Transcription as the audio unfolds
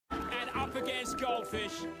up against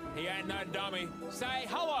Goldfish. He ain't no dummy. Say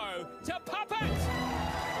hello to Puppet!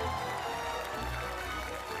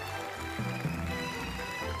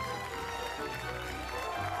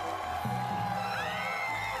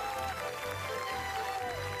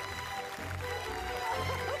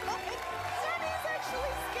 Sunny's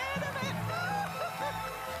actually scared of it.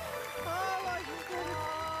 Oh my goodness.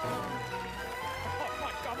 Oh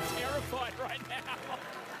my God, I'm terrified right now.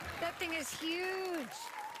 That thing is huge.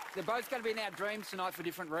 They're both going to be in our dreams tonight for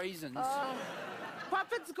different reasons.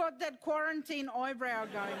 Puppet's got that quarantine eyebrow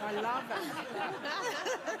going. I love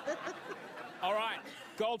it. All right,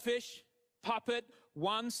 Goldfish, Puppet,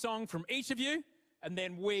 one song from each of you, and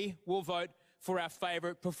then we will vote for our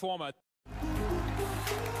favourite performer.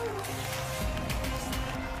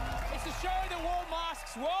 It's a show that wore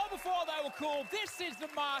masks well before they were cool. This is The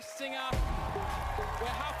Masked Singer. We're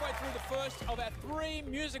halfway through the first of our 3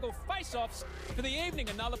 musical face-offs for the evening.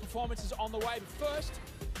 Another performance is on the way, but first,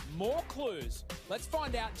 more clues. Let's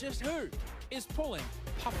find out just who is pulling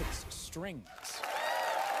Puppet's strings.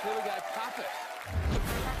 Here we go, Puppet.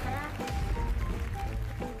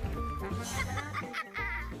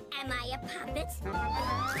 Am I a puppet?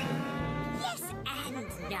 Yes and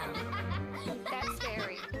no. That's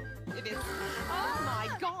scary. It is. Oh my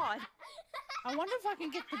God. I wonder if I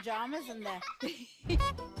can get pajamas in there.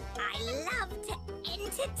 I love to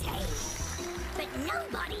entertain, but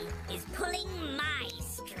nobody is pulling my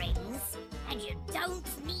strings, and you don't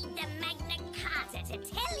need the Magna Carta to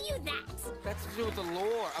tell you that. That's to do with the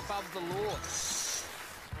law, above the law.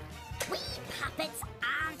 We puppets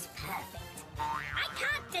aren't perfect. I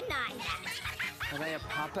can't deny that. Are they a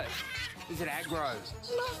puppet? Is it aggro?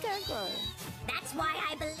 Not aggro. That's why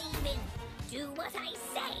I believe in do what I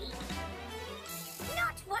say,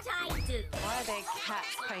 not what I do. Why are there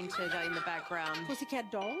cats painted in the background?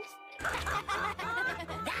 Pussycat dolls?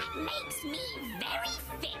 That makes me very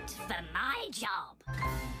fit for my job.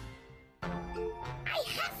 I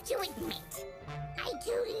have to admit, I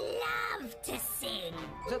do love to sing.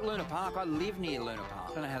 Is it Luna Park? I live near Luna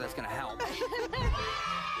Park. I don't know how that's going to help.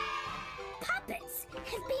 Puppets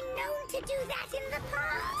have been known to do that in the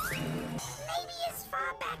past. Maybe as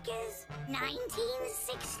far back as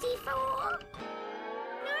 1964.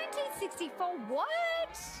 1964,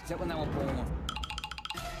 what? Is that when they were born?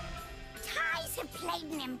 Ties have played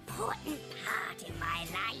an important part in my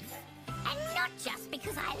life. And not just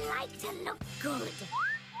because I like to look good.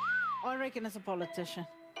 I reckon it's a politician.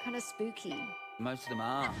 Kind of spooky. Most of them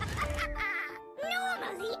are.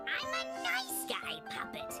 Normally, I'm a nice guy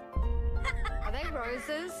puppet. Are they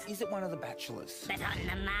roses? Is it one of the bachelors? But on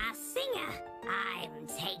The Masked Singer, I'm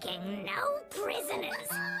taking no prisoners.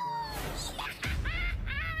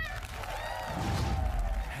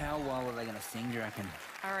 How well are they going to sing, do you reckon?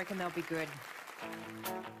 I reckon they'll be good.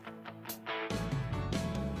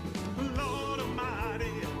 Lord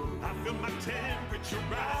Almighty, I feel my temperature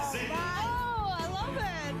rising. Oh, I love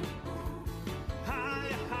it.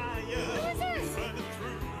 Higher, higher. Who is this? It's running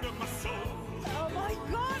through to my soul. Oh my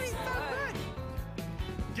God, he's so good.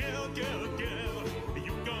 Girl, girl, girl,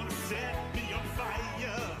 you gonna set me on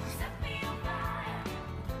fire. Set me on fire.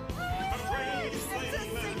 I'm ready to It's a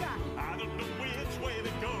sing. singer. I don't know which way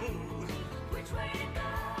to go. Which way to go?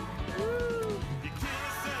 Your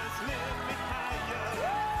kisses lift me higher,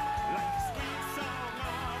 like a sweet song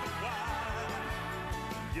on the wire.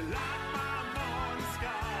 You light my morning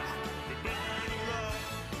sky with burning love.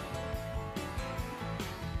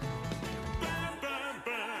 Burn, burn,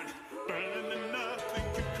 burn, burning and nothing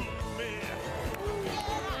can cool me.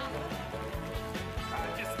 I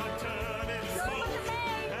just might turn and smoke,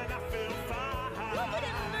 and I feel fine. Look at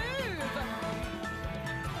him move.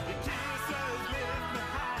 Your kisses lift me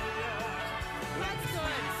higher, like a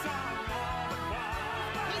sweet song on the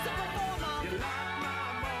wire. He's a performer. You light my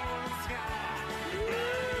morning sky,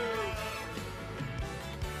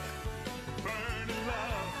 burning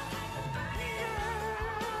love,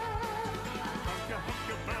 hunka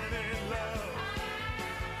hunka burning love,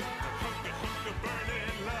 hunka hunka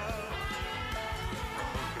burning love,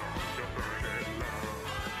 hunka hunka burning love,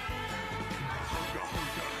 hunka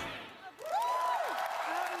hunka.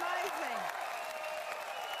 Amazing.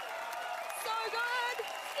 So good!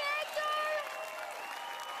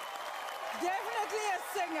 Definitely a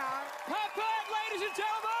singer. Puppet, ladies and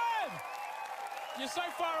gentlemen! You're so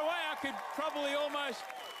far away, I could probably almost...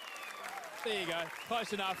 There you go,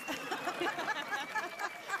 close enough.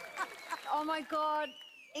 Oh my God.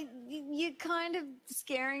 You're kind of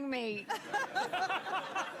scaring me.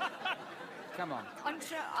 Come on.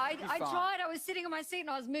 I fine. tried. I was sitting on my seat and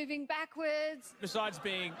I was moving backwards. Besides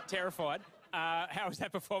being terrified, How was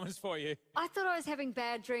that performance for you? I thought I was having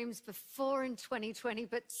bad dreams before in 2020,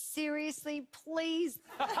 but seriously, please.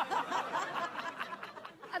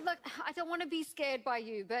 Look, I don't want to be scared by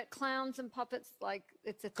you, but clowns and puppets, like,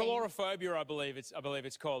 it's a thing. Calorophobia, I believe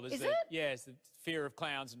it's called. Is it? it? Yeah, it's the fear of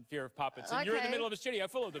clowns and fear of puppets. And you're in the Okay. middle of a studio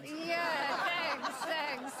full of them. Yeah,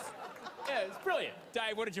 thanks. Yeah, it's brilliant.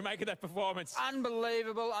 Dave, what did you make of that performance?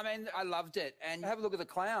 Unbelievable. I mean, I loved it. And have a look at the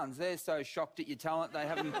clowns. They're so shocked at your talent, they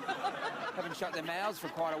haven't shut their mouths for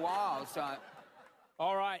quite a while, so...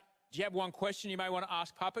 All right. Do you have one question you may want to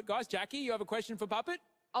ask Puppet, guys? Jackie, you have a question for Puppet?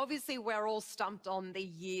 Obviously, we're all stumped on the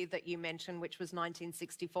year that you mentioned, which was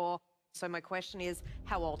 1964. So my question is,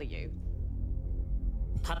 how old are you?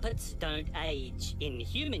 Puppets don't age in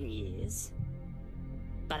human years,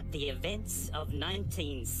 but the events of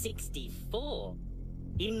 1964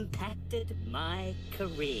 impacted my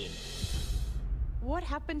career. What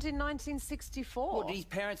happened in 1964? Well, his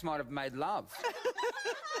parents might have made love.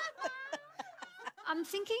 I'm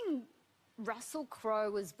thinking Russell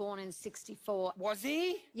Crowe was born in 64. Was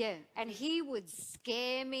he? Yeah, and he would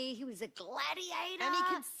scare me. He was a gladiator. And he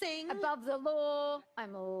could sing. Above the law.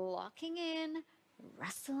 I'm locking in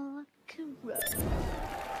Russell Crowe.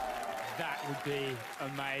 That would be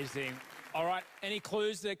amazing. All right, any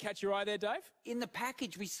clues that catch your eye there, Dave? In the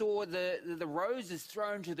package, we saw the roses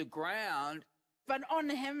thrown to the ground. But on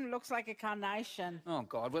him, looks like a carnation. Oh,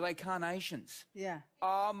 God, were they carnations? Yeah.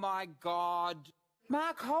 Oh, my God.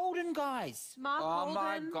 Mark Holden, guys. Mark Oh, Holden.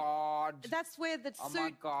 my God. That's where the Oh, my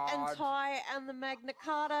suit God. and tie and the Magna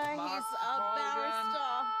Carta. Mark He's a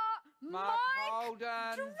barrister. Mark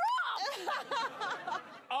Holden.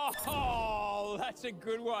 Oh, that's a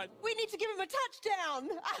good one. We need to give him a touchdown.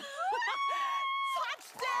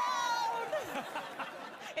 Touchdown!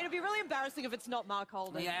 It'd be really embarrassing if it's not Mark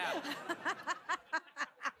Holden. Yeah.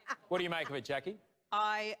 What do you make of it, Jackie?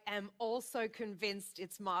 I am also convinced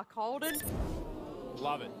it's Mark Holden.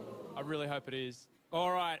 Love it. I really hope it is.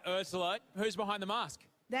 All right, Ursula, who's behind the mask?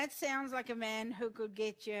 That sounds like a man who could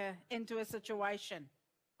get you into a situation.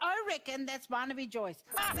 I reckon that's Barnaby Joyce.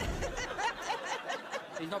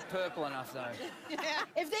 He's not purple enough, though. If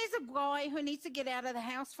there's a guy who needs to get out of the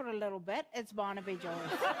house for a little bit, it's Barnaby Joyce.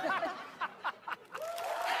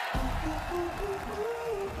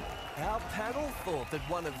 Our panel thought that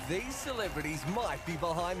one of these celebrities might be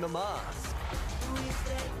behind the mask.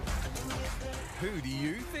 Who do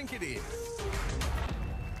you think it is?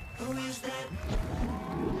 Who is that?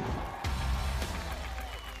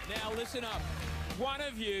 Now, listen up. One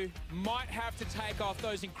of you might have to take off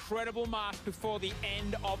those incredible masks before the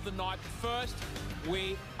end of the night. First,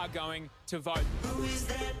 we are going to vote. Who is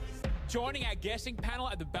that? Joining our guessing panel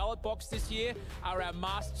at the ballot box this year are our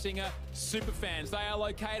Masked Singer superfans. They are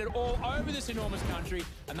located all over this enormous country,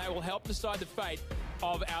 and they will help decide the fate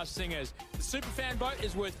of our singers. The superfan vote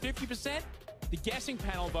is worth 50%. The guessing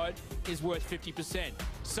panel vote is worth 50%.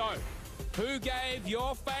 So, who gave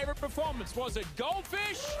your favourite performance? Was it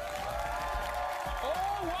Goldfish?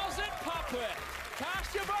 Or was it Puppet?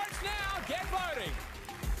 Cast your votes now. Get voting.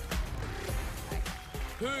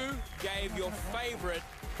 Who gave your favourite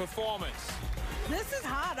performance? This is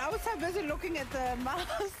hard. I was so busy looking at the mask.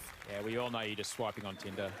 Yeah, we all know you're just swiping on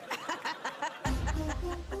Tinder.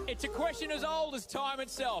 It's a question as old as time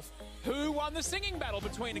itself. Who won the singing battle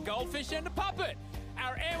between a goldfish and a puppet?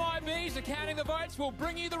 Our MIBs are counting the votes. We'll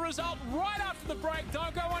bring you the result right after the break.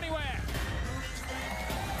 Don't go anywhere.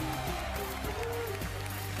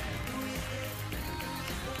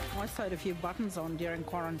 I sewed a few buttons on during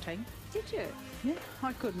quarantine. Did you? Yeah,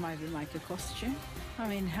 I could maybe make a costume. I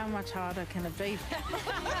mean, how much harder can it be?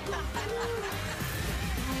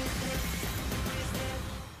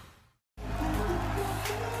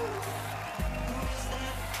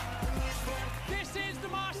 This is the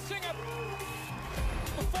Masked Singer.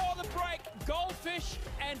 Before the break, Goldfish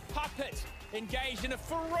and Puppet engaged in a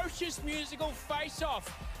ferocious musical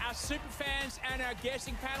face-off. Our superfans and our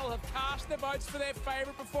guessing panel have cast their votes for their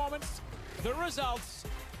favourite performance. The results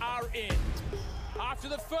are in. After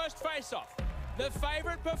the first face-off, the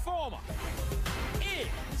favourite performer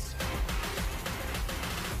is...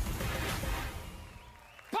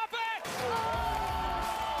 Puppet!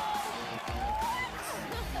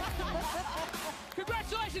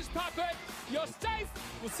 Congratulations, Puppet! You're safe.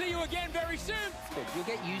 We'll see you again very soon. You'll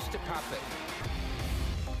get used to Puppet.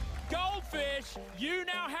 Goldfish, you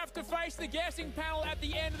now have to face the guessing panel at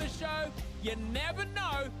the end of the show. You never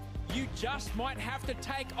know. You just might have to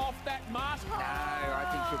take off that mask. No, I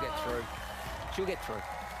think she'll get through. She'll get through.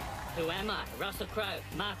 Who am I? Russell Crowe,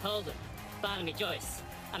 Mark Holden, Barnaby Joyce.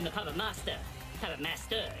 I'm the puppet master. Puppet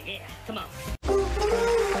master, yeah, come on.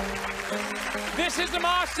 This is The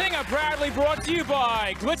Masked Singer, proudly brought to you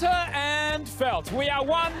by Glitter and Felt. We are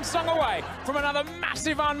one song away from another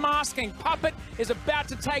massive unmasking. Puppet is about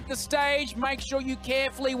to take the stage. Make sure you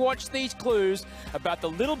carefully watch these clues about the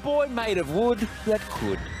little boy made of wood that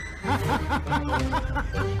could.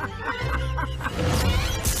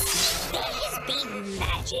 There's been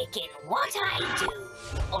magic in what I do,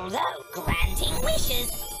 although granting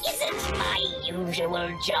wishes isn't my usual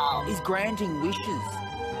job. He's granting wishes.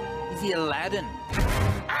 Is he Aladdin?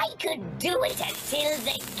 I could do it until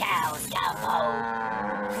the cows come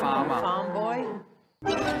home. Farmer. Farm boy.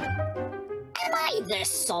 Am I the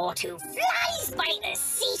sort who flies by the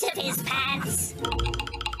seat of his pants?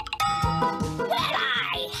 Well,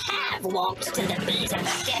 I have walked to the beat of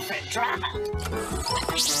a different drummer.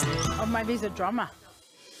 Or maybe he's a drummer.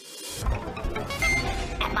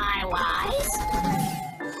 Am I wise?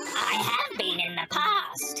 I have been in the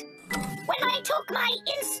past, when I took my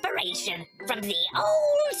inspiration from the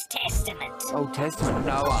Old Testament. Old Testament,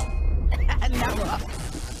 Noah. Noah.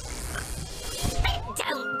 But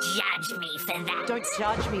don't judge me for that. Don't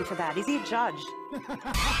judge me for that. Is he a judge?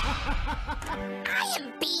 I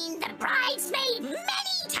have been the bridesmaid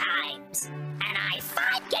many times, and I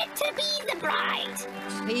might get to be the bride.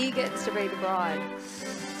 He gets to be the bride.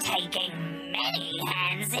 Taking many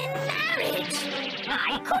hands in marriage.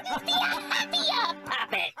 I couldn't be a happier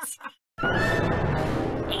puppet.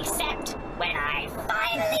 Except when I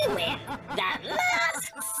finally win the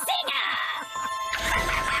Masked Singer.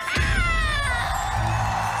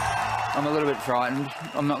 I'm a little bit frightened.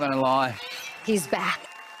 I'm not going to lie. He's back.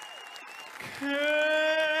 Can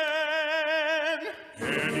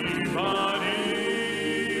anybody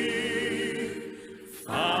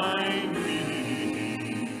find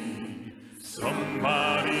me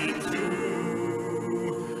somebody to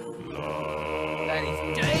love? That is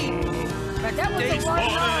deep. But that was Each a low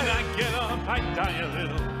morning note. I get up, I die a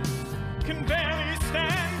little. Can barely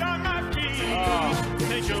stand on my feet.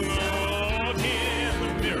 Take a look in the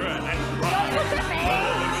mirror and cry. What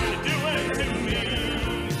you doing to me?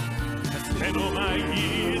 I spent all my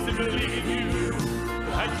years to believe you.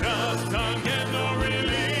 I just can't get no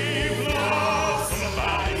relief. Love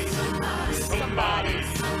somebody.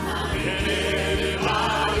 Can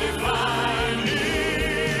anybody find me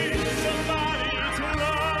somebody to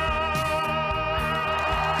love?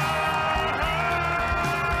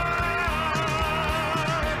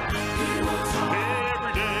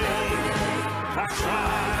 Every day I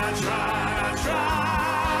try,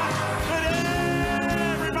 but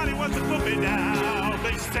everybody wants to put me down.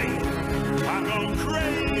 They say I'm going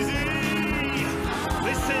crazy.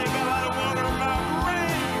 They say I got a lot of water in my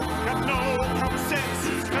brain. Got no common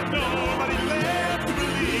sense. Got nobody left to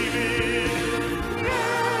believe in.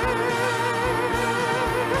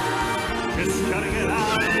 Just gotta get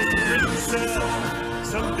out of this prison cell.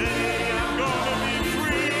 Someday I'm gonna be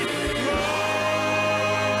free.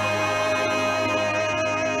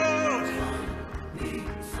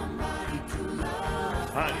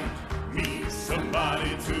 Find me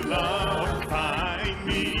somebody to love. Find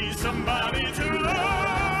me somebody to love.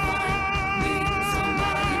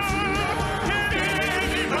 Can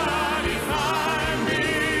anybody find me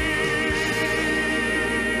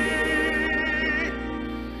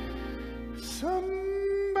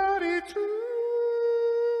somebody to love?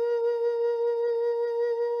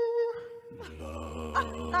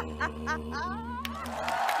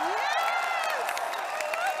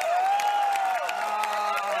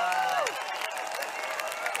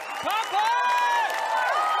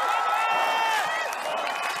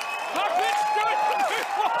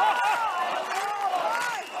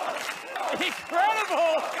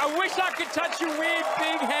 Incredible! I wish I could touch your weird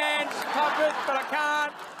big hands, Puppet, but I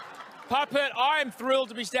can't. Puppet, I am thrilled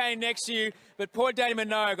to be standing next to you, but poor Danny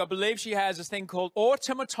Minogue, I believe she has this thing called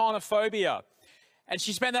automatonophobia. And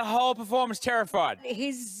she spent the whole performance terrified.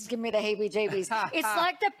 He's giving me the heebie-jeebies. It's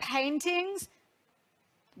like the paintings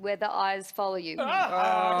where the eyes follow you. Okay,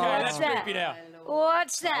 that's What's that? creepy now.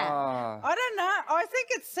 What's that? I don't know. I think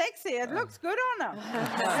it's sexy. It looks good on him.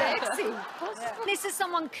 Sexy. This is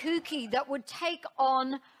someone kooky that would take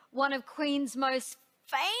on one of Queen's most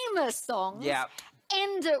famous songs,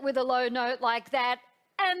 end it with a low note like that,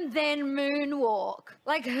 and then moonwalk.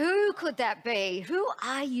 Like, who could that be? Who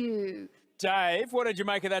are you? Dave, what did you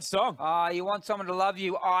make of that song? You want someone to love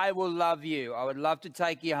you? I will love you. I would love to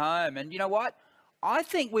take you home. And you know what? I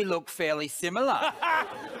think we look fairly similar.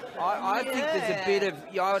 I think there's a bit of...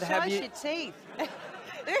 I would have you... your teeth.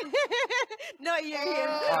 No, you.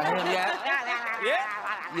 Yeah.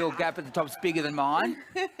 Your gap at the top's bigger than mine.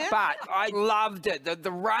 But I loved it.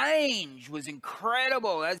 The range was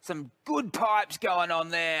incredible. There's some good pipes going on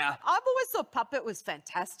there. I've always thought Puppet was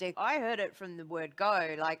fantastic. I heard it from the word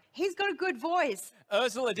go. Like, he's got a good voice.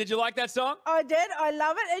 Ursula, did you like that song? I did. I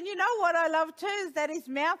love it. And you know what I love too is that his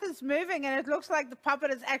mouth is moving and it looks like the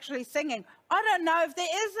puppet is actually singing. I don't know if there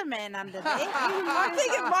is a man under there. I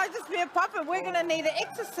think it might just be a puppet. We're going to need an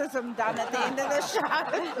exorcism done at the end of the show.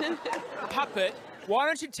 Puppet, why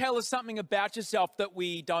don't you tell us something about yourself that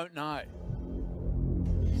we don't know?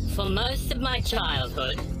 For most of my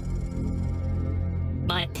childhood,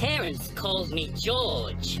 my parents called me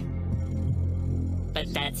George.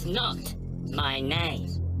 But that's not my name.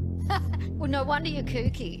 Well, no wonder you're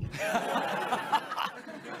kooky.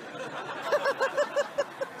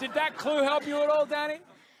 Did that clue help you at all, Danny?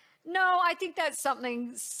 No, I think that's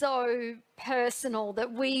something so personal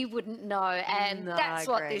that we wouldn't know, and No, that's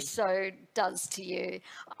I what agree. this show does to you.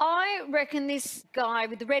 I reckon this guy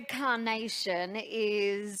with the red carnation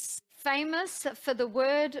is famous for the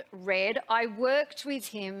word red. I worked with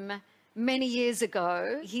him many years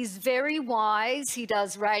ago. He's very wise, he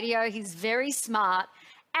does radio, he's very smart,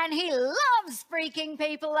 and he loves freaking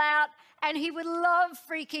people out, and he would love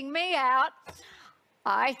freaking me out.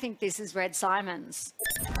 I think this is Red Simons.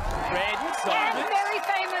 Red And Simons? very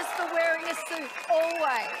famous for wearing a suit,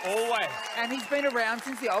 always. Always. And he's been around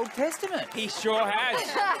since the Old Testament. He sure has.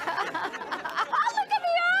 Look at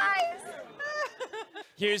the eyes!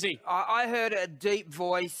 Hughesy. I heard a deep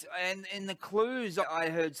voice, and in the clues, I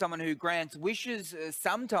heard someone who grants wishes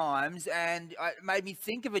sometimes, and it made me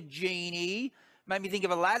think of a genie, made me think of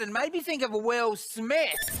Aladdin, made me think of a Will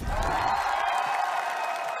Smith.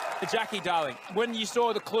 Jackie, darling, when you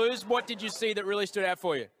saw the clues, what did you see that really stood out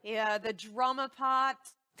for you? Yeah, the drummer part.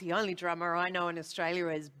 The only drummer I know in Australia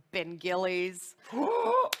is Ben Gillies. Ben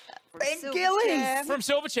Silverchair. Gillies! From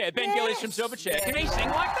Silverchair. Ben Gillies from Silverchair. Can he sing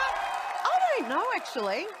like that? I don't know,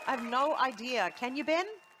 actually. I have no idea. Can you, Ben?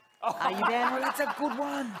 Are you, Ben? That's a good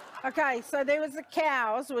one. Okay, so there was the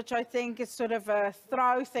cows, which I think is sort of a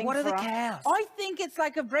throw thing. What are the for 'em. cows? I think it's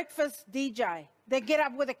like a breakfast DJ. They get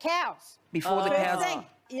up with the cows. Before the First cows. thing.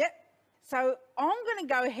 Yep. So I'm going to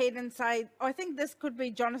go ahead and say I think this could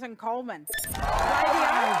be Jonathan Coleman.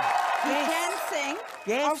 Radio. He can sing.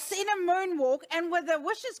 Yes. I've seen him moonwalk, and with the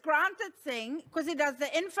wishes granted thing, because he does the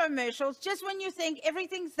infomercials, just when you think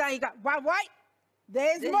everything's there, you go, wait,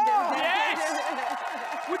 there's more. Yes!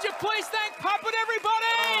 Would you please thank Puppet,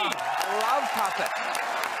 everybody? Love Puppet.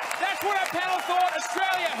 That's what our panel thought.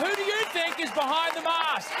 Australia, who do you think is behind the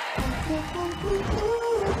mask?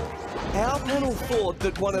 Our panel thought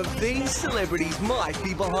that one of these celebrities might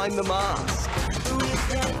be behind the mask.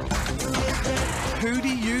 Who do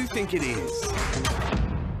you think it is?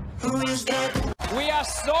 We are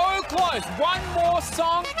so close. One more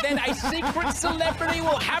song, then a secret celebrity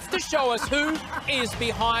will have to show us who is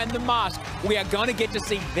behind the mask. We are going to get to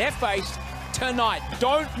see their face tonight.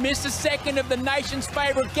 Don't miss a second of the nation's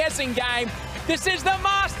favourite guessing game. This is The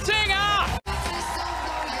Masked Singer.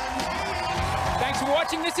 Thanks for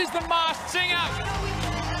watching. This is The Masked Singer.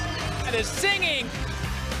 And there's singing.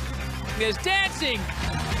 There's dancing.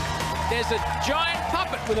 There's a giant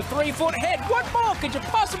puppet with a 3-foot head. What more could you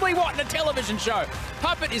possibly want in a television show?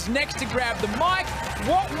 Puppet is next to grab the mic.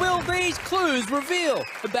 What will these clues reveal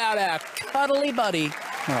about our cuddly buddy?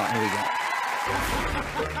 All right, here we go.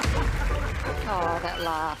 Oh, that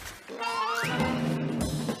laugh.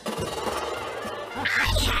 I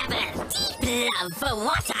have a deep love for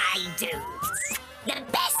what I do. The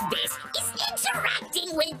best bit is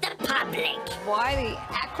interacting with the public. Why the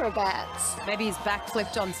acrobats? Maybe he's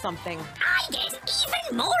backflipped on something. I get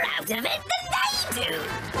even more out of it than they do.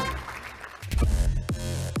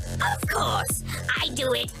 Of course, I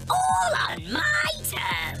do it all on my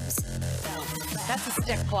terms. That's a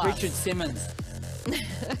step class. Richard Simmons.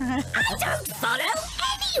 I don't follow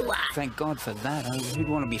anyone. Thank God for that. Who'd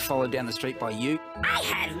want to be followed down the street by you? I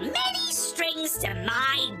have many strings to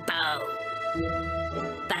my bow.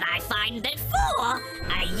 But I find that 4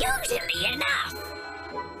 are usually enough.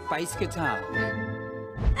 Bass guitar.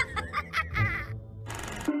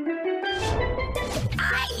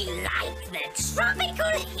 I like the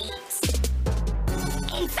tropical heat.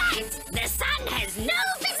 In fact, the sun has no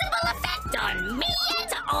visible effect on me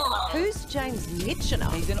at all. Who's James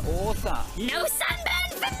Mitchell? He's an author. No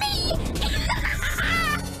sunburn for me.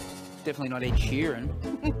 Definitely not Ed Sheeran.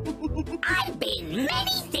 I've been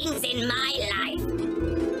many things in my life.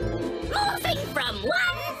 Morphing from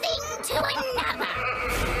one thing to another.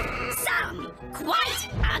 Some quite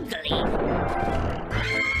ugly.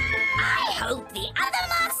 I hope the other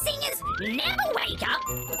masked singers never wake up.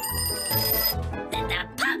 That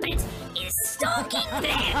the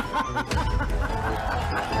There!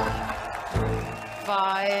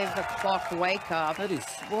 5 o'clock wake up. That is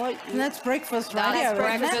what? And that's breakfast radio, That's isn't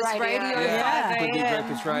it? breakfast radio. Yeah. 5 Could be a.m.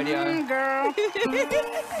 breakfast radio. Girl.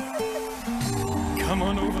 Come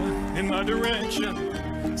on over in my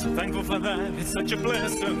direction. So thankful for that, it's such a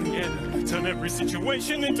blessing, yeah. Turn every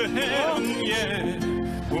situation into heaven, yeah.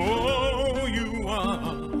 Oh, you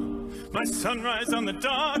are my sunrise on the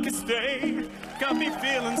darkest day. Got me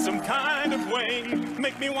feeling some kind of way.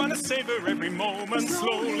 Make me want to savor every moment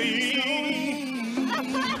slowly.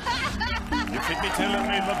 You fit me, telling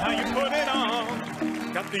me, love how you put it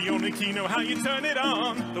on. Got the only key, know how you turn it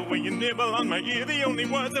on. The way you nibble on my ear, the only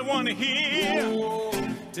words I want to hear.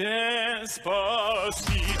 Despacito,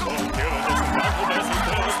 quiero desnudarte,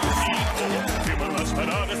 despacito. Firma las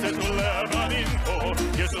palabras de tu laberinto,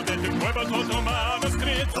 y eso de tu cuerpo todo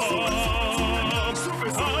manuscrito.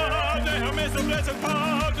 Ah, déjame soplar ese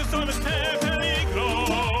paz, tú solo esté en peligro.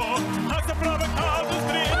 Hasta provocar tus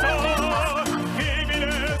gritos, y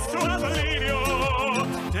viviré su delirio.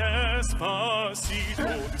 Despacito,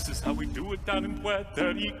 this is how we do it down in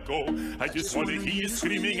Puerto Rico. I just want to hear you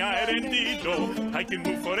screaming, I rendido. I can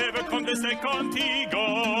move forever con desde contigo.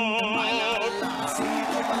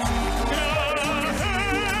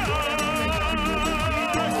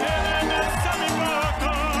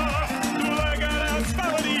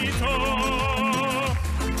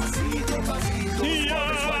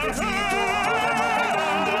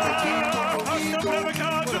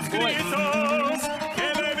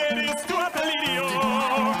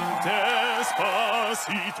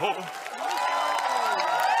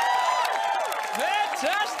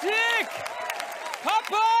 Fantastic!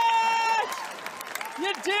 Puppet!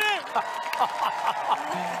 You did it!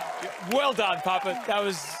 Well done, Puppet. That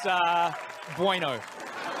was bueno.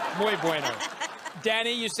 Muy bueno.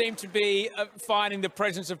 Danny, you seem to be finding the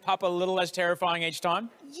presence of Puppet a little less terrifying each time.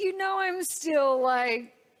 You know, I'm still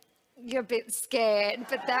like a bit scared,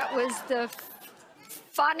 but that was the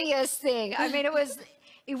funniest thing. I mean, it was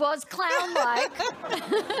clown-like.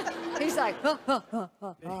 He's like,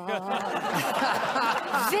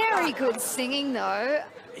 very good singing, though.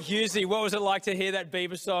 Hughesy, what was it like to hear that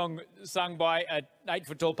Bieber song sung by an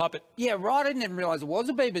 8-foot-tall puppet? Yeah, right. I didn't realise it was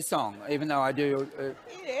a Bieber song, even though I do a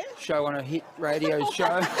show on a hit radio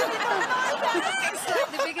show. It's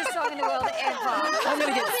like the biggest song in the world ever.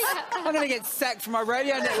 I'm gonna get sacked from my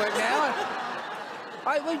radio network now.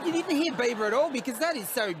 Well, you didn't hear Bieber at all because that is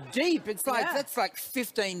so deep. It's like that's like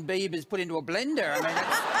 15 Biebers put into a blender.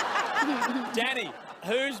 I mean, Danny,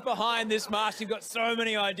 who's behind this mask? You've got so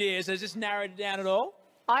many ideas. Has this narrowed it down at all?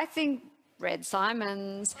 I think Red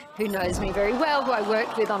Simons, who knows me very well, who I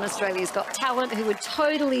worked with on Australia's Got Talent, who would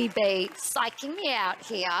totally be psyching me out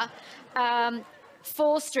here.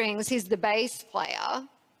 4 strings, he's the bass player.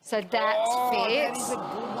 So that fits.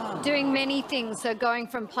 Doing many things. So going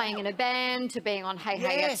from playing in a band to being on Hey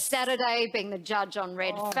Hey It's Saturday, being the judge on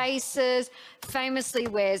Red Faces, famously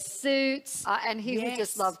wears suits, and he would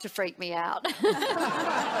just love to freak me out.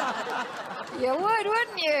 You would,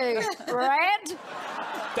 wouldn't you, Red?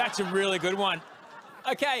 That's a really good one.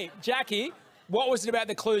 Okay, Jackie, what was it about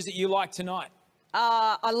the clues that you liked tonight?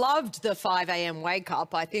 I loved the 5 a.m. wake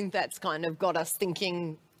up. I think that's kind of got us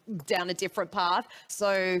thinking down a different path.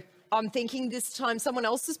 So I'm thinking this time someone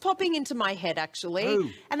else is popping into my head, actually. Who?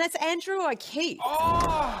 And that's Andrew O'Keefe. Who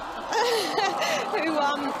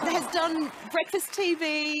has done breakfast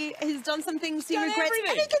TV, he's done some things he regrets, everything.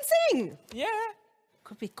 and he can sing. Yeah.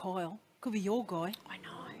 Could be Kyle. Could be your guy. I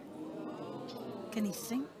know. Can he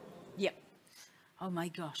sing? Yep. Oh my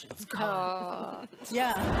gosh, it's Kyle.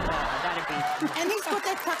 Yeah. That'd be... And he's got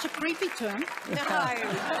that touch of creepy to him. No,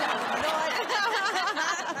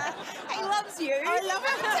 he loves you. I love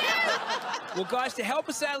him too. Well, guys, to help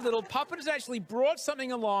us out a little, Puppet has actually brought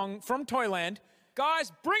something along from Toyland.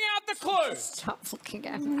 Guys, bring out the clues. Stop looking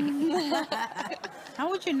at me. How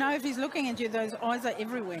would you know if he's looking at you? Those eyes are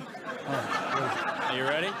everywhere. Are you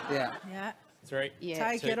ready? yeah. Yeah. 3. Yeah,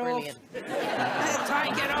 Take it off. brilliant.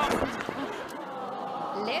 Take it off.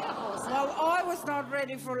 Lederhosen. Well, I was not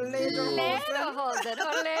ready for Lederhosen. Lederhosen.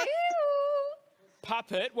 Ole.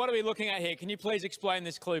 Puppet, what are we looking at here? Can you please explain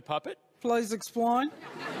this clue, Puppet? Please explain.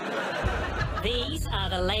 These are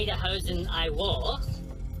the lederhosen I wore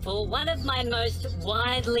for one of my most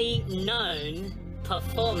widely known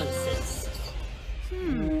performances.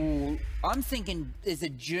 I'm thinking there's a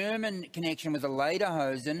German connection with the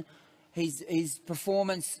lederhosen. His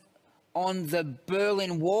performance on the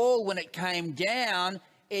Berlin Wall when it came down.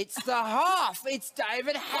 It's the Hoff. It's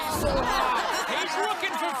David Hasselhoff. He's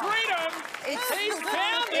looking for freedom. He's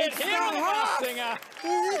found it here on the Masked Singer.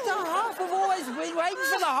 It's the Hoff. I've always been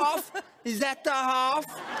waiting for the half. Is that the half?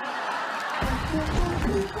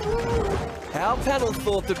 Our panel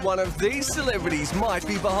thought that one of these celebrities might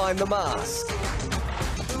be behind the mask.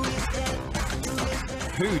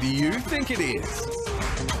 Who do you think it is?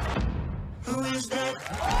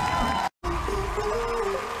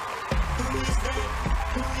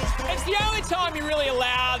 It's the only time you're really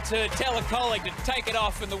allowed to tell a colleague to take it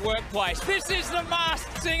off in the workplace. This is The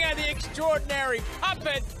Masked Singer. The extraordinary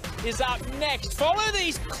puppet is up next. Follow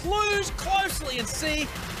these clues closely and see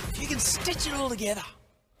if you can stitch it all together.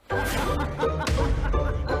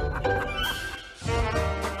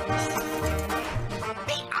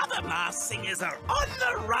 The other masked singers are on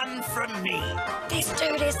the run from me. This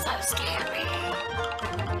dude is so scary.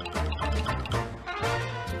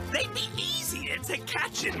 They'd be easier to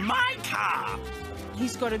catch in my car.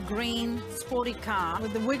 He's got a green sporty car.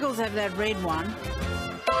 With the Wiggles have that red one.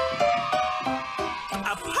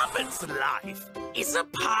 A puppet's life is a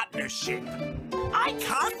partnership. I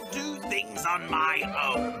can't do things on my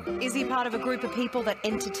own. Is he part of a group of people that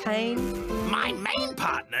entertain? My main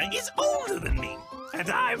partner is older than me, and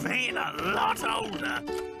I've been a lot older.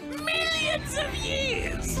 Millions of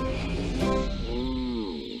years.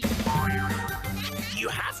 You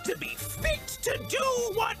have to be fit to do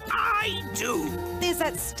what I do. There's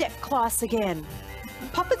that step class again.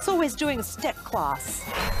 Puppet's always doing a step class.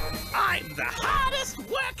 I'm the hardest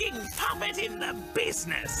working puppet in the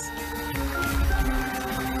business.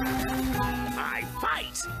 I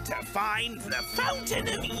fight to find the fountain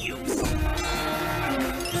of youth.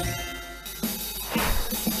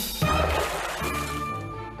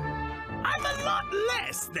 I'm a lot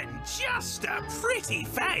less than just a pretty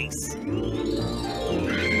face.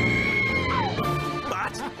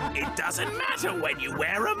 But it doesn't matter when you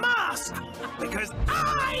wear a mask, because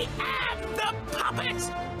I am the puppet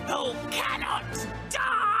who cannot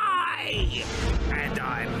die! And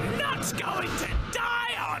I'm not going to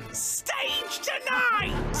die on stage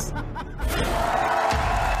tonight!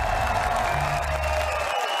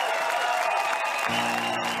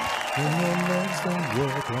 When your legs don't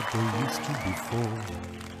work like they used to before,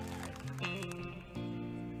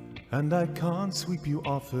 and I can't sweep you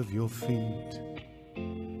off of your feet,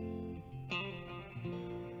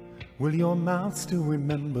 will your mouth still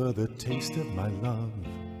remember the taste of my love?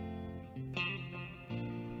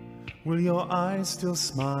 Will your eyes still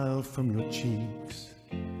smile from your cheeks?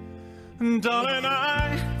 And darling,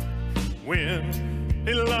 I will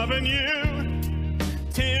be loving you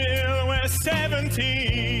till we're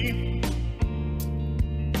 70.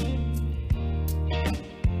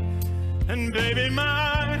 And baby,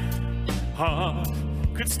 my heart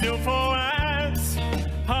could still fall as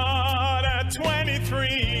hard at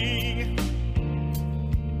 23.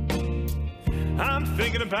 I'm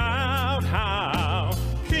thinking about how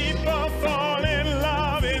people fall in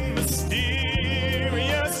love in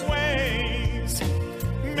mysterious ways.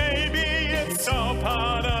 Maybe it's all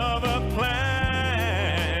part of a plan.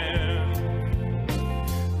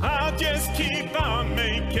 I'll just keep on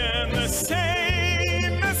making the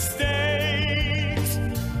same mistakes,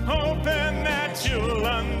 hoping that you'll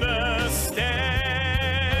understand.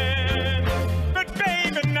 But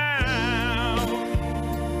baby, now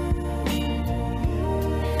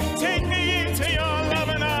take me into your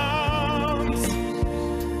loving arms.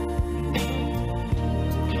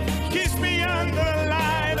 Kiss me under the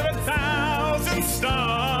light of 1,000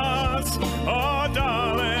 stars. Oh,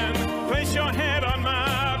 darling, place your head on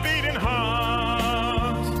my beating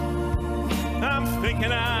heart. I'm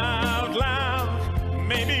thinking out loud,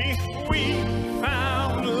 maybe we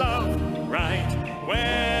found love right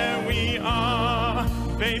where we are.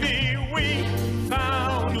 Baby, we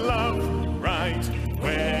found love right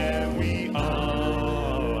where we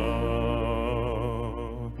are.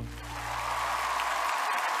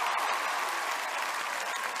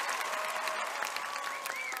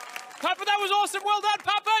 Puppet, that was awesome. Well done,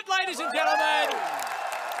 Puppet, ladies and gentlemen.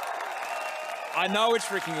 I know it's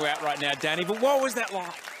freaking you out right now, Danny, but what was that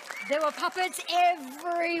like? There were puppets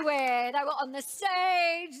everywhere. They were on the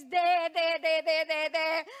stage, there.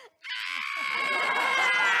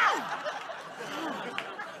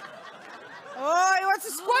 Oh, he wants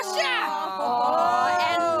to squash you! Oh,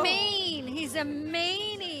 and mean. He's a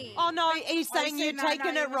meanie. Oh no, he's saying see, you've no,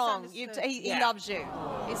 taken no, it you wrong. misunderstood. He loves you.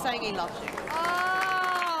 He's saying he loves you.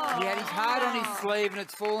 Oh. He had his heart on his sleeve and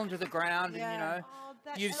it's fallen to the ground, Yeah. and you know,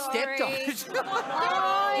 that's you've sorry. stepped on it.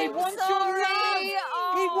 Oh, He I'm wants your sorry. love.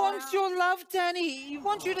 He Oh. wants your love, Danny. He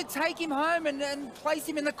wants you to take him home and place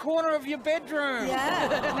him in the corner of your bedroom. Yeah,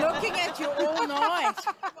 looking at you all night.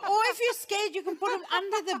 Or if you're scared, you can put him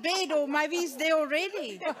under the bed, or maybe he's there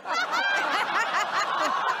already.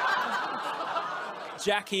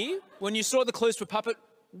 Jackie, when you saw the clues for Puppet,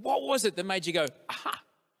 what was it that made you go, aha?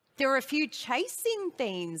 There are a few chasing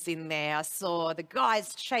themes in there. I saw the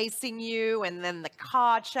guys chasing you and then the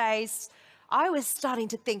car chase. I was starting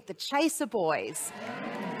to think the Chaser Boys.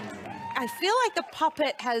 I feel like the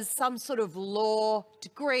puppet has some sort of law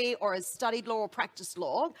degree or has studied law or practiced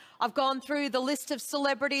law. I've gone through the list of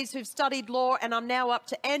celebrities who've studied law and I'm now up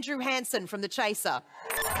to Andrew Hansen from The Chaser.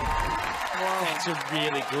 That's a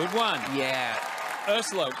really good one. Yeah.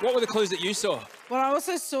 Ursula, what were the clues that you saw? Well, I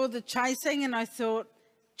also saw the chasing and I thought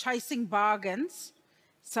chasing bargains.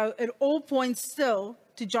 So it all points still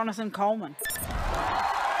to Jonathan Coleman.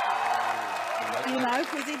 You know,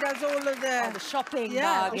 because he does all of the shopping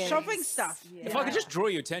bargains. The shopping stuff. Yeah. If I could just draw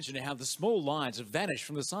your attention to how the small lines have vanished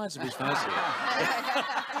from the sides of his face here.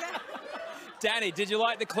 Danny, did you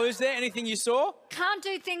like the clues there? Anything you saw? Can't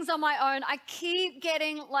do things on my own. I keep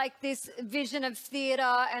getting like this vision of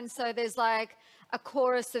theatre, and so there's like a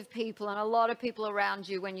chorus of people and a lot of people around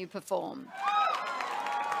you when you perform.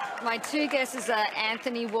 My two guesses are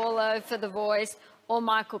Anthony Warlow for the voice or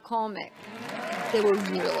Michael Cormick. There were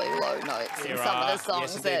really low notes in some of the songs.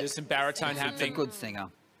 Yes, indeed. There's some baritone happening. He's a good singer.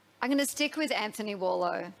 I'm going to stick with Anthony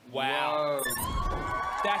Warlow. Wow.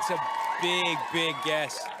 That's a big, big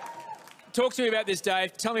guess. Talk to me about this,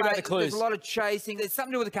 Dave. Tell me about the clues. There's a lot of chasing. There's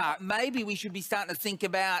something to do with the car. Maybe we should be starting to think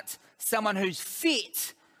about someone who's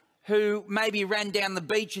fit, who maybe ran down the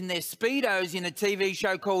beach in their Speedos in a TV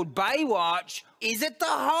show called Baywatch. Is it the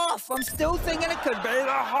Hoff? I'm still thinking it could be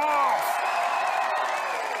the Hoff.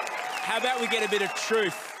 How about we get a bit of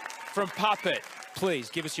truth from Puppet? Please,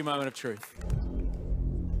 give us your moment of truth.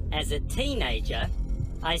 As a teenager,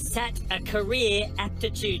 I sat a career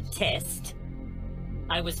aptitude test.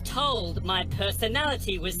 I was told my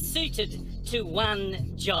personality was suited to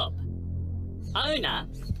one job. Owner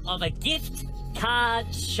of a gift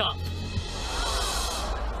card shop.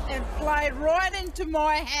 It played right into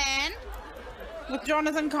my hand with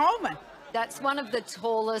Jonathan Coleman. That's one of the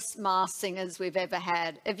tallest masked singers we've ever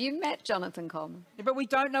had. Have you met Jonathan Coleman? Yeah, but we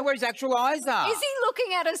don't know where his actual eyes are. Is he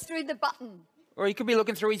looking at us through the button? Or he could be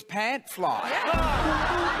looking through his pant fly.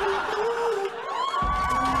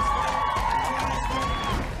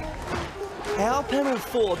 Our panel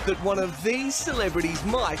thought that one of these celebrities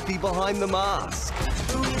might be behind the mask.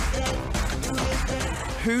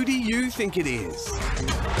 Who do you think it is? Our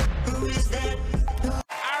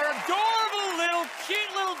adorable little,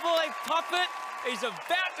 cute little boy Puppet. He's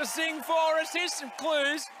about to sing for us. Here's some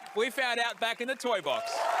clues we found out back in the toy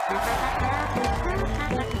box.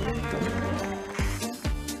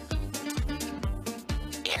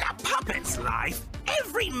 In a puppet's life,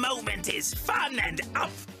 every moment is fun and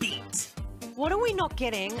upbeat. What are we not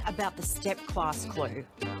getting about the step class clue?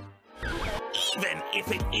 Even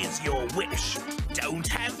if it is your wish, don't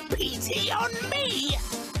have PT on me.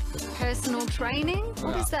 Personal training?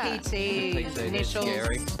 What is that? PT, initials.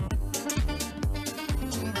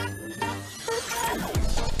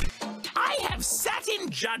 I have sat in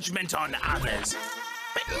judgment on others,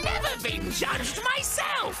 but never been judged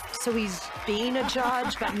myself. So he's been a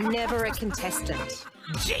judge, but never a contestant.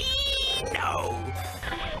 Gee, no.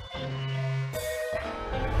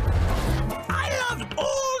 I love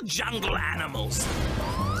all jungle animals.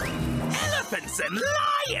 Elephants and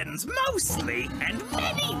lions mostly, and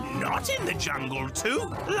many not in the jungle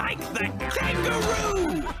too, like the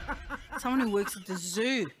kangaroo. Someone who works at the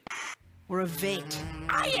zoo or a vet.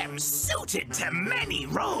 I am suited to many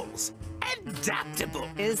roles. Adaptable.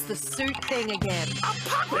 Is the suit thing again. A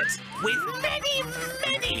puppet with many,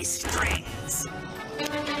 many strings.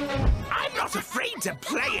 I'm not afraid to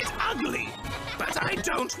play it ugly, but I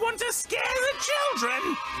don't want to scare the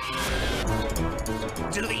children.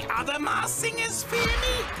 Do the other masked singers fear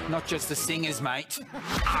me? Not just the singers, mate.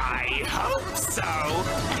 I hope so.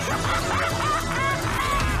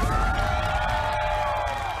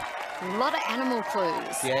 A lot of animal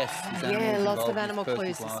clues. Yes. Yeah, lots of animal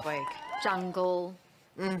clues this week. Jungle.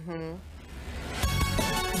 Mm-hmm.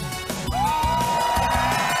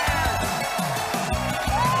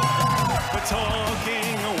 We're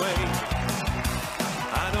talking away.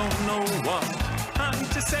 I don't know what I'm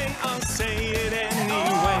to say. I'll say it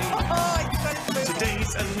anyway.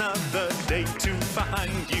 Today's another day to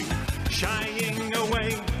find you shying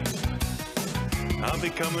away. I'll be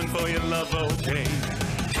coming for your love, okay?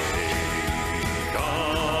 Take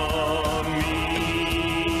on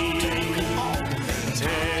me. Take me on.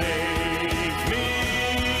 Take me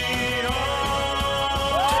on.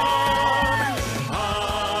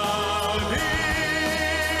 I'll be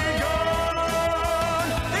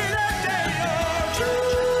gone in a day or two.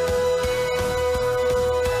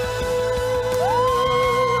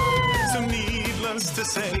 So needless else to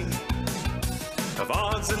say of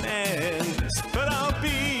odds and ends, but I'll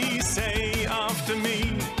be, say after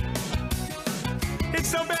me.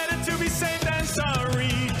 It's no better to be safe than sorry.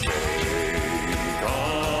 Take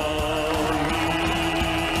on me.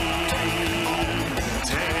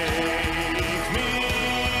 Take me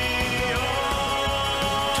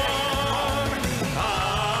on.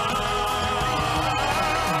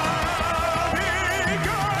 I'll be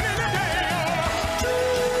gone in a day or two.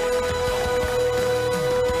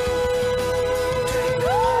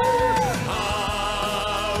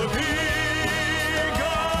 I'll be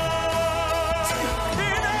gone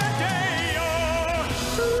in a day or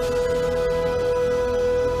two.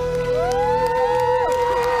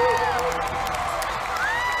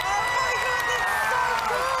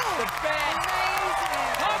 The band.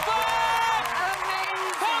 Puppet!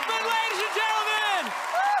 Puppet, ladies and gentlemen!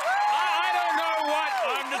 I don't know what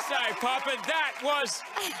I'm to say, Puppet. That was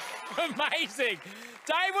amazing.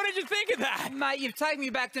 Dave, what did you think of that? Mate, you've taken me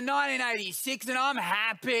back to 1986 and I'm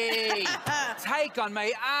happy. Take on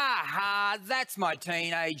me. Aha, that's my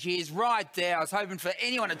teenage years right there. I was hoping for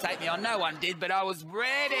anyone to take me on. No one did, but I was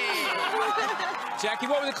ready. Jackie,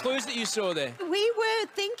 what were the clues that you saw there? We were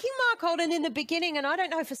thinking Mark Holden in the beginning, and I don't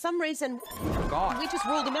know, for some reason, God. we just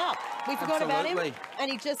ruled him out. We forgot about him. Absolutely.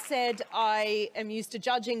 And he just said, I am used to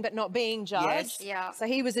judging but not being judged. Yes. Yeah. So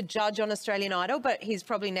he was a judge on Australian Idol, but he's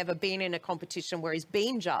probably never been in a competition where he's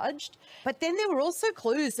been judged. But then there were also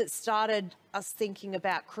clues that started us thinking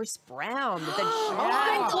about Chris Brown. The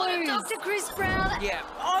Oh, Dr. Chris Brown. Yeah.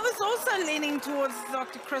 I was also leaning towards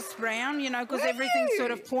Dr. Chris Brown, you know, because everything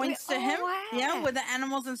sort of points to him. wow. Yeah, with the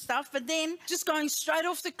animals and stuff. But then, just going straight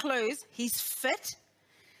off the clues, he's fit.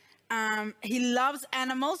 He loves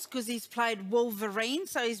animals because he's played Wolverine,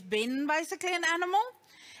 so he's been basically an animal.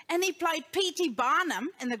 And he played P.T. Barnum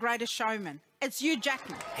in The Greatest Showman. It's Hugh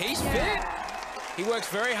Jackman. He's fit. He works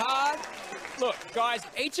very hard. Look, guys,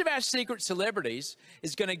 each of our secret celebrities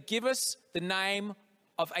is going to give us the name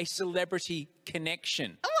of a celebrity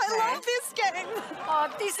connection. Oh, I love this game.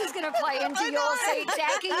 Oh, this is going to play into your seat,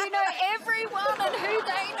 Jackie. You know everyone and who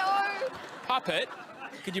they know. Puppet,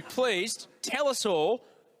 could you please tell us all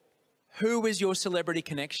who is your celebrity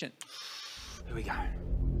connection? Here we go.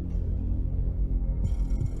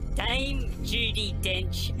 Dame Judi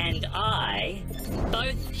Dench and I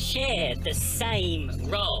both share the same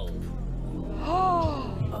role.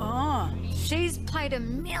 Oh. She's played a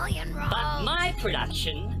million roles. But my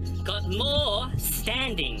production got more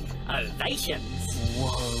standing ovations.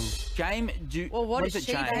 Whoa. Well, what is is it,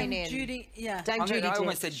 she James? been in? Judy, yeah. Dame I Judi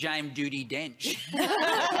almost Dench. said James Judi Dench.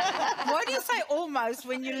 Why do you say almost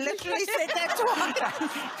when you literally said that twice?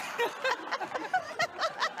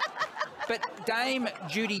 But Dame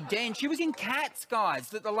Judi Dench, she was in Cats, guys,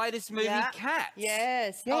 the latest movie, Yeah. Cats.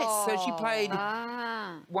 Yes. Yes, so she played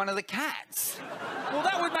Ah. one of the cats. Well,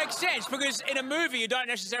 that would make sense because in a movie you don't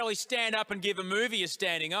necessarily stand up and give a movie a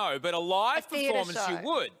standing O, but a live theatre performance you show.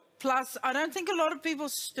 would. Plus, I don't think a lot of people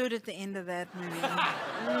stood at the end of that movie.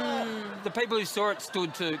 The people who saw it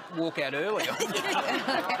stood to walk out earlier.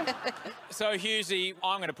 So, Hughesy,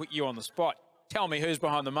 I'm going to put you on the spot. Tell me who's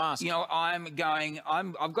behind the mask. You know, I've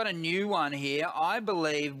got a new one here. I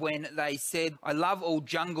believe when they said, I love all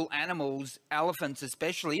jungle animals, elephants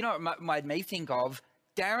especially, you know what it made me think of?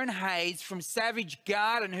 Darren Hayes from Savage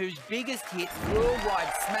Garden, whose biggest hit,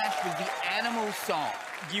 worldwide smash, was the Animal song.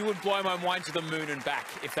 You would blow my mind to the moon and back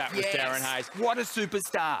if that was Yes. Darren Hayes. What a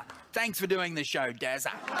superstar. Thanks for doing the show,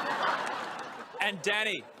 Dazza. And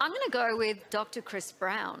Danny, I'm going to go with Dr. Chris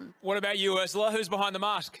Brown. what about you, Ursula? Who's behind the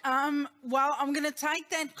mask? Well, I'm going to take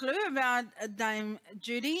that clue about Dame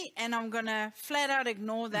Judy, and I'm going to flat out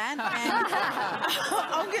ignore that. And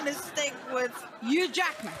I'm going to stick with Hugh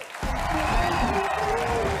Jackman.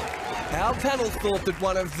 Our panel thought that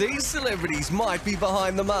one of these celebrities might be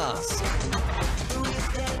behind the mask.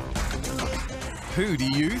 Who do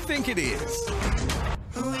you think it is?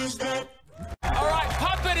 All right,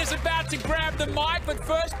 Puppet is about to grab the mic, but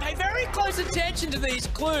first, pay very close attention to these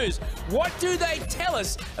clues. What do they tell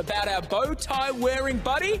us about our bow tie wearing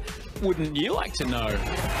buddy? Wouldn't you like to know?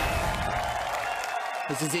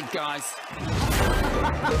 This is it, guys.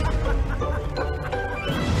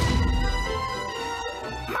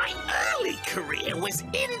 My early career was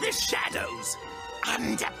in the shadows,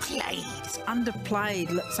 underplayed. It's underplayed,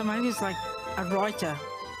 so maybe it's like a writer.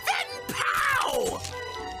 Then pow!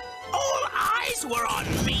 All eyes were on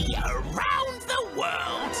me around the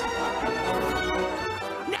world.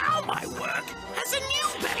 Now my work has a new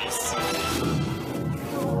base.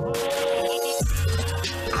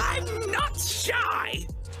 I'm not shy.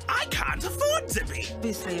 I can't afford to be.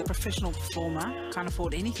 Obviously a professional performer. Can't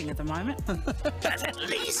afford anything at the moment. But at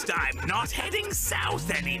least I'm not heading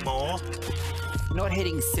south anymore. Not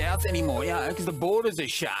heading south anymore, yeah, because the borders are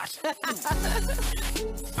shut.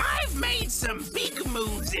 I've made some big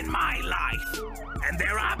moves in my life, and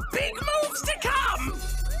there are big moves to come.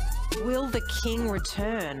 Will the king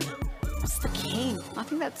return? What's the king? I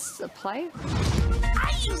think that's a play.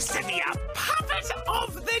 I used to be a puppet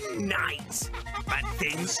of the night, but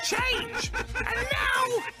things change, and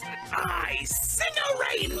now I sing a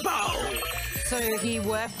rainbow. So he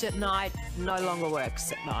worked at night, no longer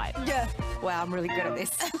works at night. Yeah. Wow, I'm really good at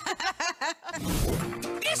this.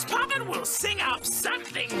 This puppet will sing up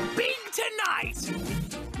something big tonight.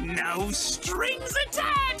 No strings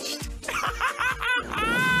attached.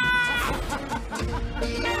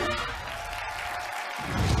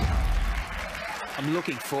 I'm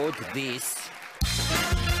looking forward to this.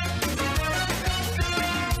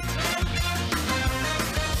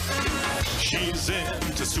 She's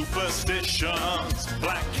into superstitions,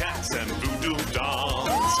 black cats and voodoo dolls.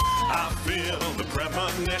 I feel the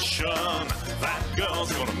premonition, that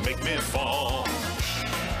girl's gonna make me fall.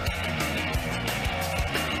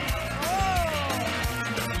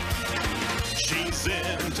 She's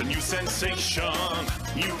into new sensation,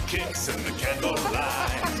 new kicks in the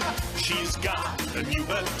candlelight. She's got a new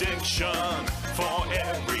addiction for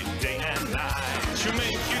every day and night. She'll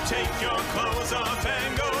make you take your clothes off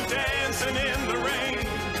and go dancing in the rain.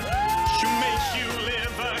 She'll make you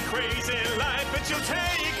live a crazy life, but she'll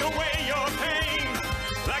take away your pain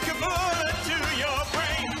like a bullet to your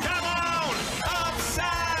brain. Come on,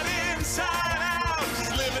 upside, inside out,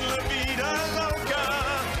 just living la vida loca.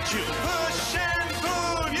 She'll push and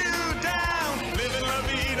pull you down, living la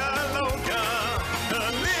vida loca. Her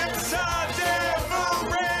lips are devil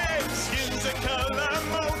red, skin's a color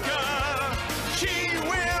mocha. She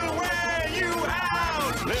will wear you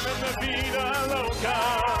out, living la vida loca.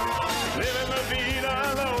 Living la vida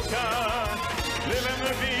loca. Living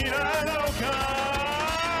la vida loca.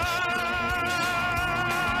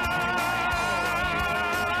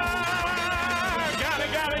 Gotta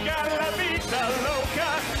la vida loca.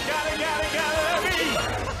 Gotta la vida.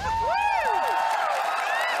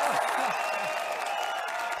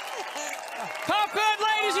 Puppet,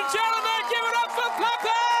 ladies and gentlemen, give it up for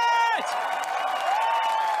Puppet!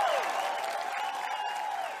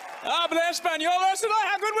 Habla español, Ursula.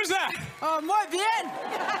 How good was that? Oh, muy bien.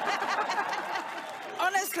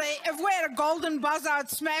 Honestly, if we had a golden buzzer, I'd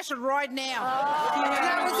smash it right now. If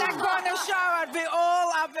that was that kind of show, I'd be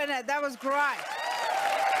all up in it. That was great.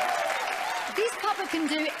 This puppet can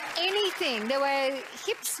do anything. There were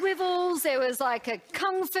hip swivels, there was like a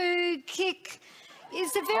kung fu kick.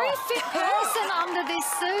 Is a very fit person under this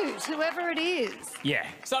suit, whoever it is. Yeah.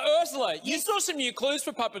 So, Ursula, you saw some new clues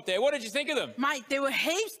for Puppet there. What did you think of them? Mate, there were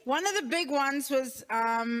heaps. One of the big ones was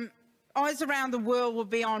Eyes Around the World Will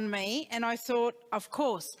Be On Me. And I thought, of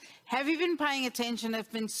course, have you been paying attention? They've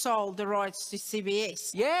been sold the rights to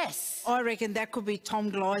CBS. Yes. I reckon that could be Tom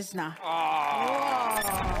Gleisner.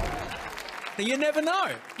 You never know.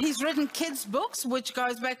 He's written kids' books, which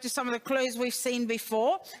goes back to some of the clues we've seen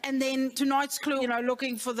before. And then tonight's clue, you know,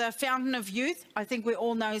 looking for the Fountain of Youth. I think we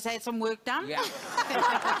all know he's had some work done. Yeah.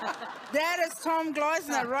 That is Tom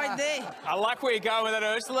Gleisner right there. I like where you're going with that,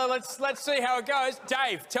 Ursula. Let's see how it goes.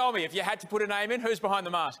 Dave, tell me, if you had to put a name in, who's behind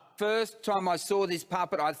the mask? First time I saw this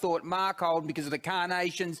puppet, I thought Mark Holden because of the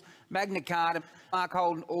carnations, Magna Carta. Mark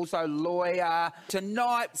Holden, also lawyer.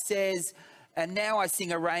 Tonight says, and now I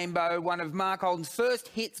sing a rainbow. One of Mark Holden's first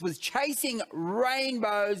hits was Chasing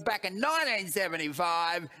Rainbows back in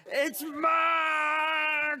 1975. It's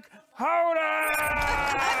Mark Holden!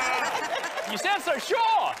 You sound so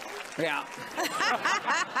sure. Yeah.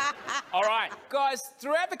 All right, guys,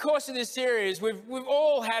 throughout the course of this series, we've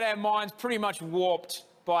all had our minds pretty much warped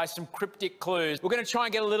by some cryptic clues. We're going to try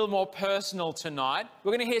and get a little more personal tonight.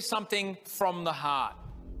 We're going to hear something from the heart.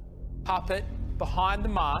 Puppet, behind the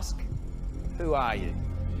mask, who are you?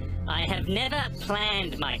 I have never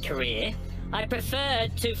planned my career. I prefer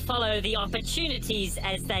to follow the opportunities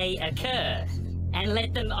as they occur and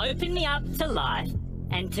let them open me up to life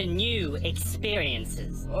and to new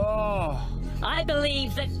experiences. Oh. I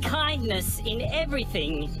believe that kindness in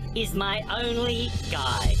everything is my only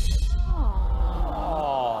guide.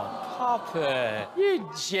 Oh, Puppet, you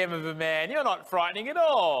gem of a man. You're not frightening at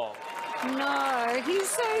all. No, he's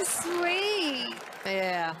so sweet.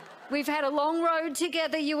 Yeah. We've had a long road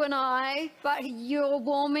together, you and I, but you're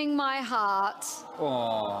warming my heart.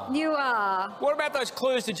 Oh. You are. What about those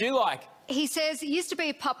clues did you like? He says he used to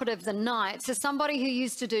be a puppet of the night, so somebody who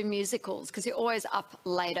used to do musicals, because you're always up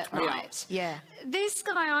late at night. Yeah. This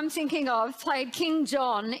guy I'm thinking of played King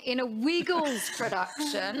John in a Wiggles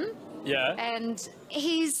production. Yeah. And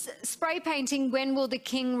he's spray painting When Will the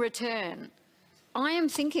King Return? I am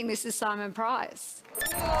thinking this is Simon Price.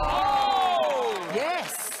 Oh!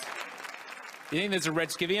 Yes. You think there's a red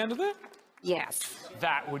skivvy under there? Yes.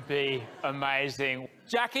 That would be amazing.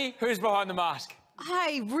 Jackie, who's behind the mask?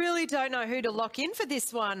 I really don't know who to lock in for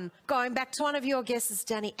this one. Going back to one of your guesses,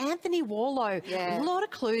 Danny, Anthony Warlow. Yeah. A lot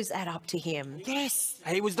of clues add up to him. Yes.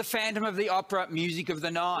 He was the Phantom of the Opera, music of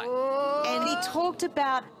the night. And he talked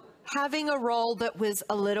about having a role that was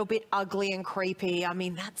a little bit ugly and creepy. I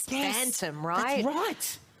mean, that's Phantom, right? That's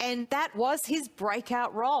right. And that was his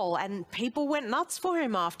breakout role, and people went nuts for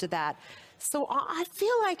him after that. So I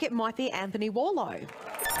feel like it might be Anthony Warlow.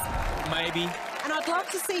 Maybe. And I'd love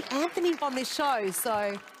to see Anthony on this show,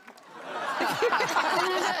 so...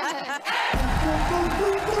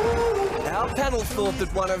 Our panel thought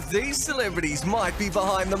that one of these celebrities might be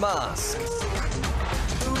behind the mask.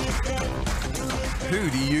 Who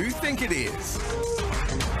do you think it is?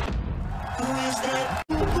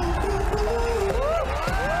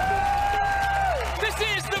 This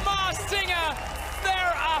is The Masked Singer.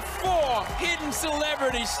 There are 4 hidden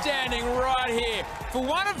celebrities standing right here. For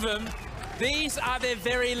one of them, these are their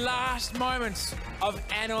very last moments of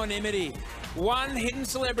anonymity. One hidden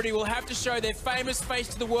celebrity will have to show their famous face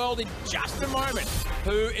to the world in just a moment.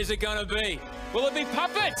 Who is it going to be? Will it be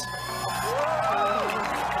Puppet?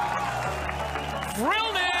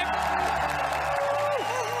 Frillnip?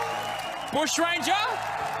 Bushranger?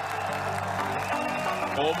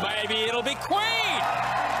 Or maybe it'll be Queen?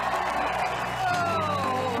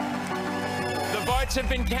 The votes have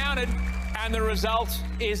been counted and the result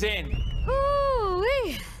is in.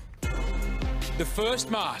 Ooh-wee. The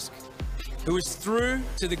first mask who is through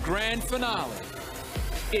to the grand finale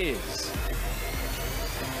is...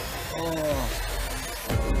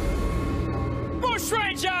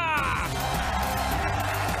 Bushranger!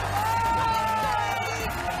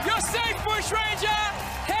 You're safe, Bushranger!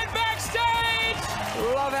 Head backstage!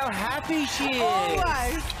 Love how happy she is.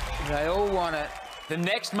 Always. They all want it. The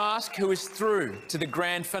next mask who is through to the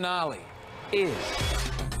grand finale is...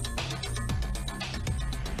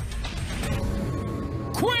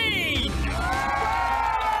 Queen!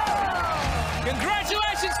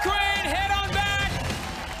 Congratulations, Queen! Head on back!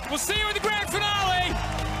 We'll see you in the grand finale!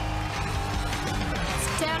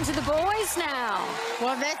 It's down to the boys now.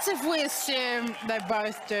 Well, that's if we assume they're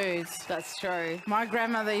both dudes. That's true. My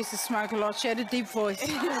grandmother used to smoke a lot. She had a deep voice.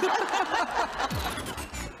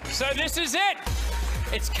 So this is it.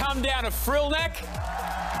 It's come down to Frillneck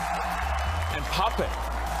and Puppet.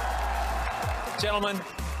 Gentlemen,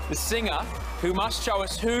 the singer who must show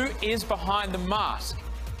us who is behind the mask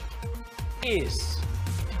is...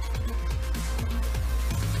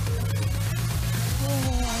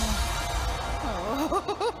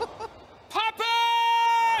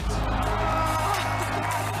 Puppet!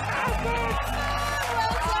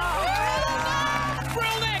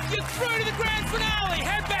 Frillneck, you're through to the grand finale.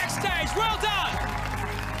 Head backstage. Well done.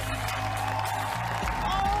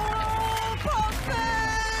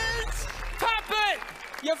 Puppet!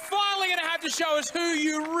 You're finally going to have to show us who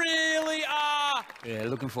you really are. Yeah,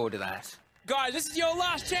 looking forward to that. Guys, this is your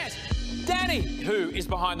last chance. Danny, who is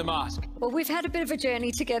behind the mask? Well, we've had a bit of a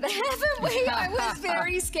journey together, haven't we? I was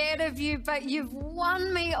very scared of you, but you've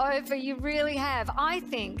won me over. You really have. I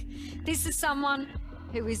think this is someone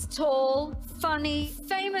who is tall, funny,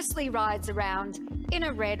 famously rides around in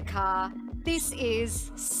a red car. This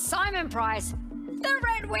is Simon Price, the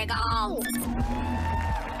Red Wiggle.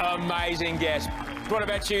 Amazing guess. What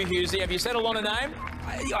about you, Hughesy? Have you settled on a name?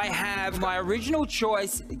 I have my original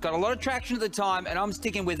choice. It got a lot of traction at the time, and I'm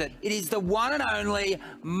sticking with it. It is the one and only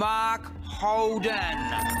Mark Holden.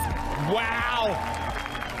 Wow.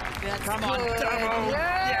 Come on, double.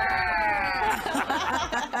 Yeah.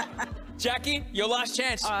 Jackie, your last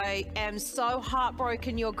chance. I am so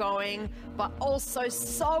heartbroken you're going, but also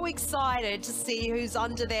so excited to see who's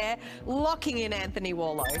under there locking in Anthony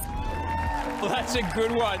Warlow. Well, that's a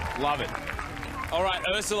good one. Love it. All right,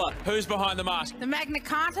 Ursula, who's behind the mask? The Magna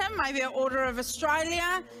Carta, maybe an Order of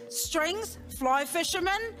Australia, strings, fly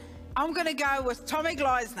fisherman. I'm going to go with Tommy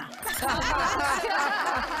Gleisner.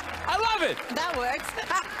 I love it. That works.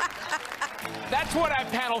 That's what our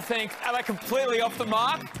panel think. Are they completely off the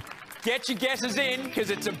mark? Get your guesses in, because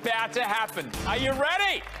it's about to happen. Are you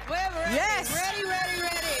ready? We're ready. Yes. Ready.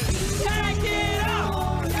 Take it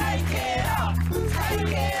up! Take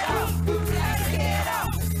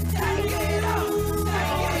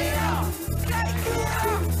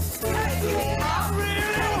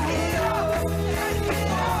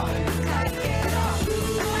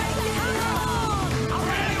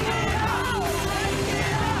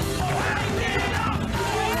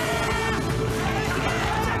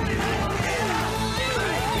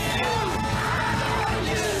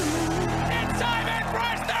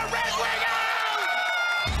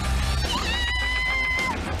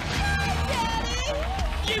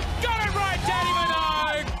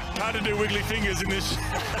Hard to do wiggly fingers in this.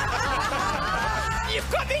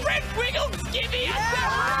 You've got the red wiggle skivvy!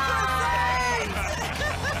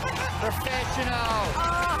 Professional.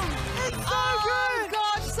 Oh,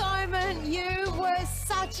 gosh, Simon, you were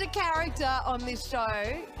such a character on this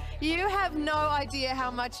show. You have no idea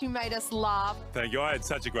how much you made us laugh. Thank you. I had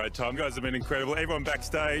such a great time. You guys have been incredible. Everyone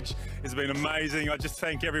backstage has been amazing. I just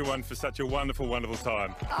thank everyone for such a wonderful, wonderful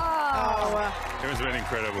time. Everyone's been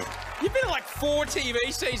incredible. You've been in like 4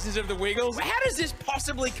 TV seasons of The Wiggles. How does this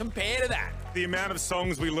possibly compare to that? The amount of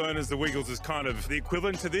songs we learn as the Wiggles is kind of the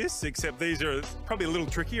equivalent to this, except these are probably a little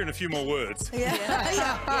trickier and a few more words.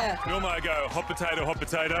 Yeah. Normally I go hot potato,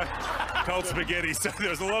 cold spaghetti, so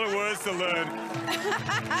there's a lot of words to learn.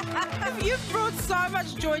 You've brought so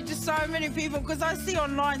much joy to so many people because I see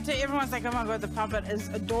online too, everyone's like, oh my God, the puppet is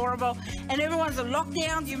adorable. And everyone's in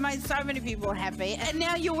lockdown. You've made so many people happy. And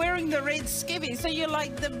now you're wearing the red skivvy, so you're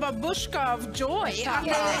like the babushka of joy.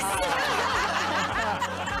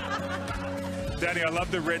 Danny, I love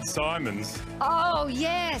the red Simons Oh,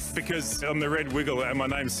 yes. because I'm the red wiggle and my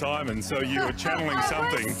name's Simon, so you were channeling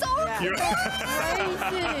something.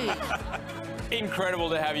 Crazy. Incredible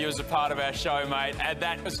to have you as a part of our show, mate. And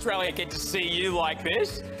that Australia get to see you like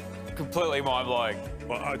this, completely mind-blowing.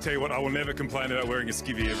 Well, I tell you what, I will never complain about wearing a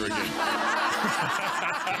skivvy ever again.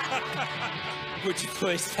 Would you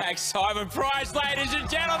please thank Simon Price, ladies and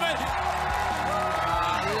gentlemen?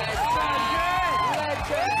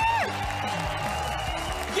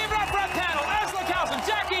 Give it up for our panel, Ursula Carlson,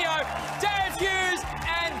 Jackie O, Dave Hughes,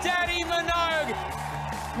 and Danny Minogue.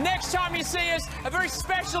 Next time you see us, a very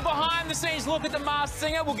special behind-the-scenes look at The Masked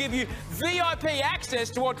Singer. We'll give you VIP access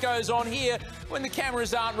to what goes on here when the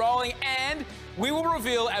cameras aren't rolling, and we will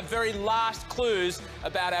reveal our very last clues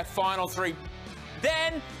about our final 3.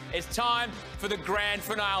 Then it's time for the grand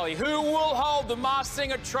finale. Who will hold the Masked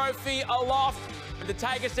Singer trophy aloft and to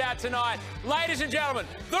take us out tonight? Ladies and gentlemen,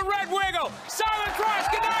 the Red Wiggle, Simon Price.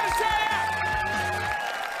 Good night, Australia!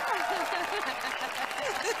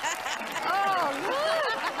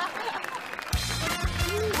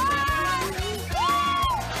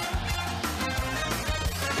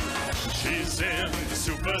 She's in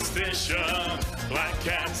superstition, black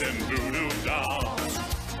cats and voodoo dolls.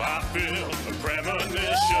 I feel a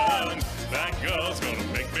premonition, that girl's gonna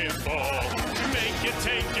make me fall. Make you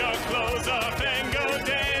take your clothes off and go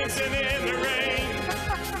dancing in the rain.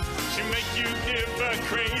 She'll make you live a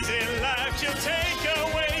crazy life, she'll take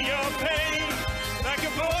away your pain. Like a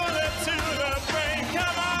bullet to the brain,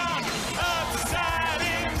 come on, upside,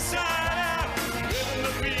 inside out, living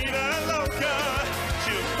la vida loca.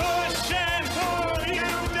 She'll push and pull you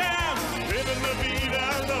down, living la vida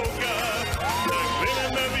loca.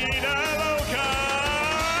 Living la vida loca.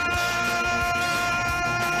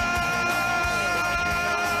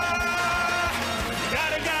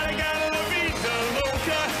 Gotta la vida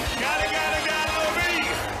loca. Gotta la vida.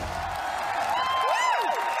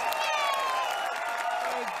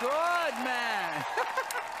 Good, man.